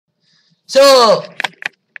So,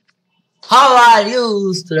 how are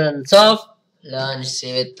you, students of Learn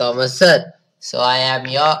Stay with Thomas Sir? So, I am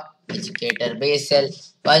your educator Basil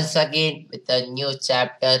once again with a new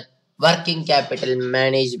chapter Working Capital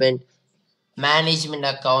Management, Management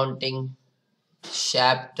Accounting,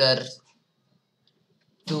 Chapter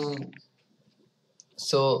 2.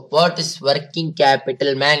 So, what is working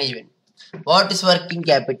capital management? What is working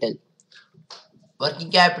capital? Working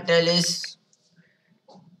capital is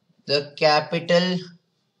the capital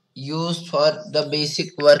used for the basic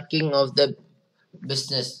working of the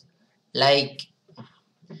business, like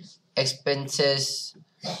expenses,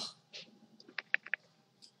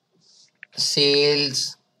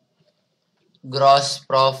 sales, gross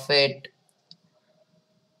profit,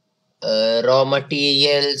 raw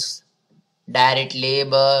materials, direct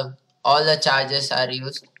labor, all the charges are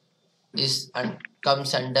used is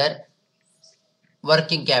comes under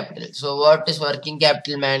working capital. So what is working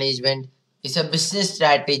capital management? It's a business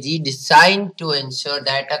strategy designed to ensure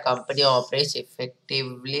that a company operates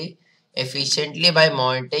effectively, efficiently by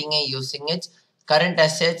monitoring and using its current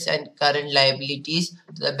assets and current liabilities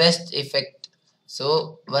to the best effect.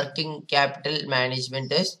 So working capital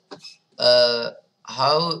management is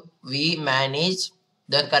how we manage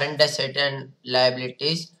the current asset and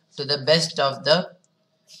liabilities to the best of the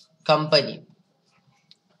company.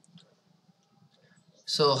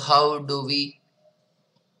 So how do we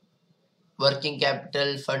working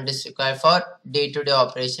capital fund is required for day-to-day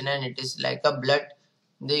operation, and it is like a blood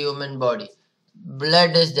in the human body.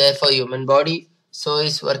 Blood is there for human body, so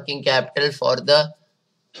is working capital for the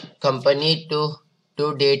company to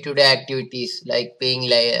do day-to-day activities like paying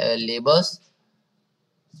labors,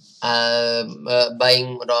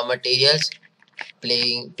 buying raw materials,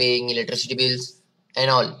 paying electricity bills,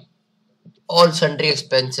 and all sundry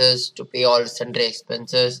expenses, to pay all sundry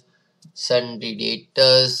expenses, sundry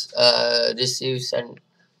debtors, receives and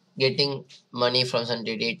getting money from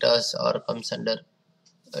sundry debtors or comes under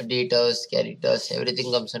debtors, creditors,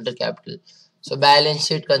 everything comes under capital. So balance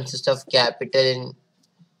sheet consists of capital in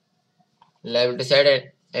liability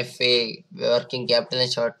side and FA, working capital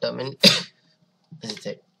and short term in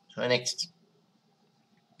asset. So next,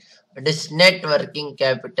 it is net working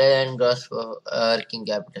capital and gross working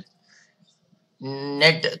capital.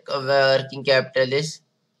 Net working capital is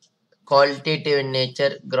qualitative in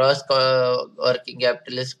nature, gross working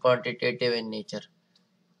capital is quantitative in nature.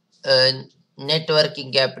 Net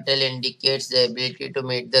working capital indicates the ability to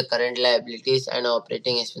meet the current liabilities and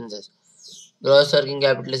operating expenses. Gross working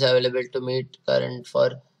capital is available to meet current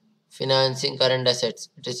for financing current assets.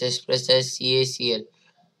 It is expressed as CACL.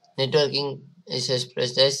 Net working is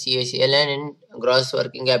expressed as CACL, and in gross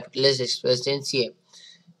working capital is expressed in CA.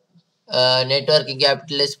 Net working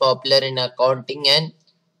capital is popular in accounting, and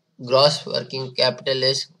gross working capital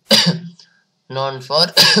is known for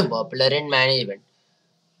popular in management.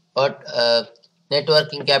 But net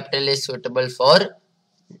working capital is suitable for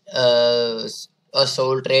uh, a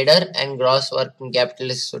sole trader, and gross working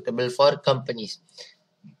capital is suitable for companies.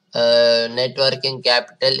 Net working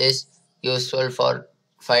capital is useful for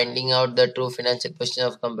finding out the true financial position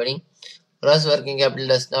of company. Gross working capital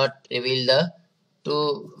does not reveal the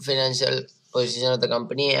true financial position of the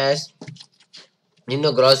company, as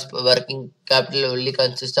gross working capital only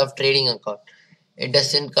consists of trading account. It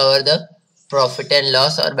doesn't cover the profit and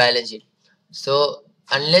loss or balance sheet. So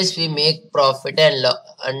unless we make profit and loss,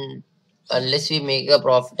 unless we make a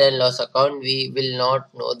profit and loss account, we will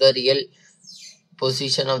not know the real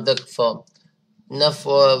position of the firm. Now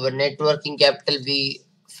for net working capital, we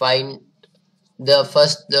find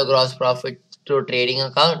the gross profit through trading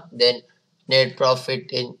account, then net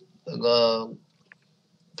profit in uh,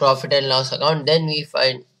 profit and loss account, then we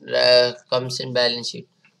find comes in balance sheet.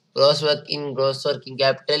 Gross working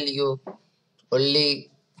capital, you only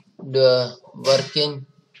the work in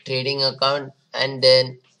trading account and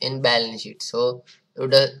then in balance sheet. So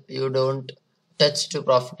you don't touch to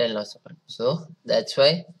profit and loss account. So that's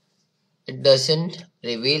why it doesn't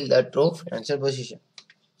reveal the true financial position.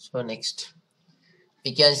 So next,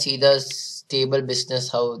 we can see the stable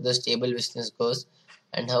business, how the stable business goes,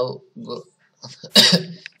 and how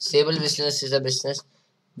stable business is a business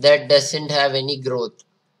that doesn't have any growth.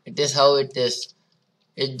 It is how it is.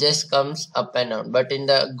 It just comes up and down. But in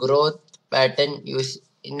the growth pattern,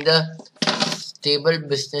 in the stable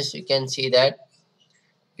business, you can see that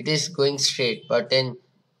it is going straight. But in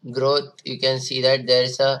growth, you can see that there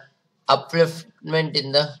is a upliftment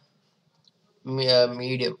in the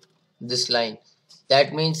medium, this line.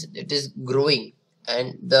 That means it is growing,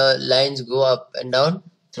 and the lines go up and down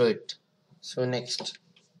through it. So next,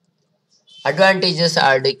 advantages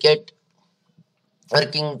are adequate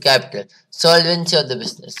Working capital, solvency of the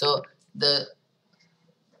business. So the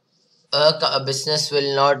a business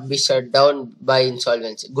will not be shut down by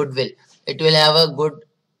insolvency. Goodwill, it will have a good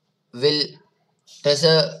will. There's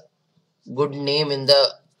a good name in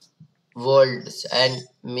the world, and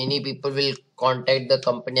many people will contact the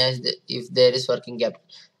company if there is working capital.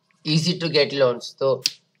 Easy to get loans. So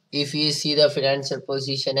if you see the financial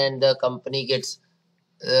position and the company gets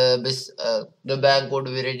the bank would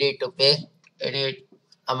be ready to pay any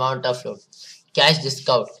amount of loan. Cash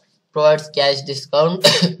discount, provides cash discount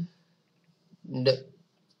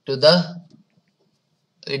to the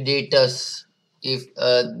debtors if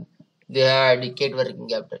they have adequate working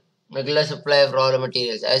capital. Regular supply of raw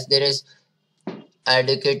materials. As there is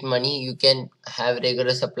adequate money, you can have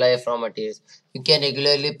regular supply of raw materials. You can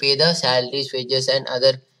regularly pay the salaries, wages, and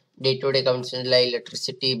other day-to-day consumption like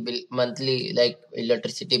electricity bill, monthly like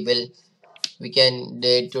electricity bill. We can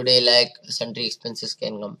day-to-day like sundry expenses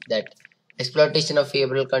can come. That exploitation of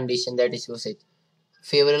favorable condition, that is usage.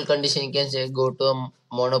 Favorable condition, you can say go to a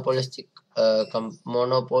monopolistic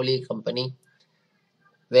monopoly company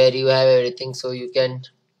where you have everything, so you can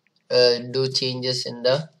do changes in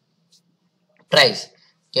the price.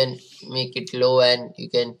 You can make it low and you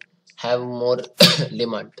can have more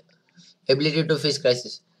demand. Ability to face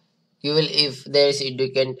crisis, you will, if there is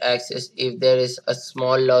adequate access, if there is a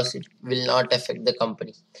small loss, it will not affect the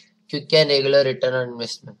company. Quick and regular return on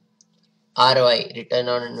investment. ROI, return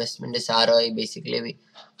on investment is ROI. Basically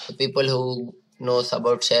the people who knows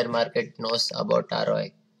about share market knows about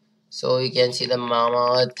ROI. So you can see the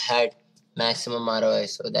Mama Earth had maximum ROI,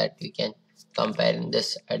 so that we can compare in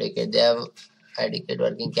this. Adequate, they have adequate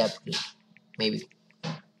working capital. Maybe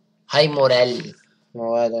high morale.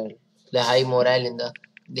 The high morale in the,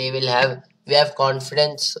 they will have, we have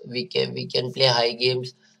confidence, we can play high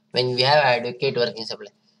games when we have adequate working supply.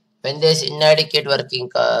 When there's inadequate working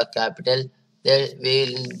capital, there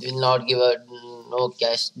will not give a no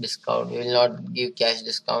cash discount. We will not give cash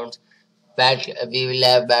discounts. Bad, we will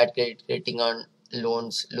have bad credit rating on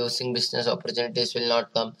loans. Losing business opportunities will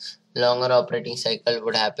not come. Longer operating cycle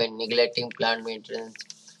would happen. Neglecting plant maintenance.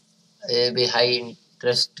 There will be high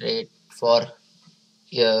interest rate for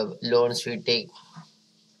loans we take.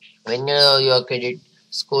 When your credit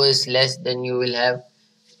score is less, then you will have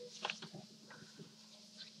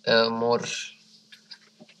more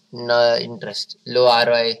interest. Low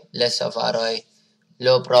ROI, less of ROI,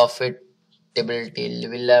 low profitability. We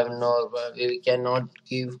will have no, we cannot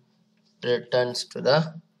give returns to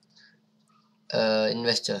the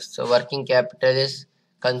investors. So working capital is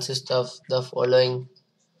consists of the following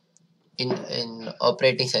in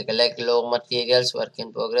operating cycle, like raw materials, work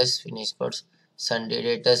in progress, finished goods, sundry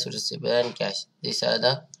debtors, receivable, and cash. These are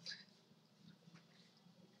the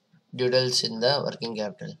doodles in the working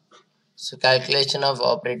capital. So calculation of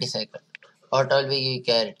operating cycle. What all we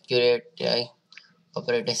curate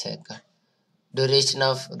operating cycle. Duration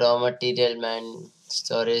of raw material man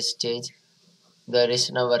storage stage.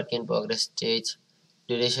 Duration of work in progress stage.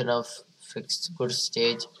 Duration of fixed goods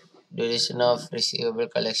stage. Duration of receivable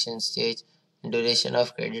collection stage. Duration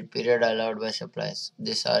of credit period allowed by suppliers.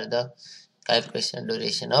 These are the calculation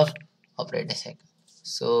duration of operating cycle.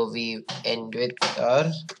 So we end with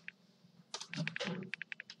our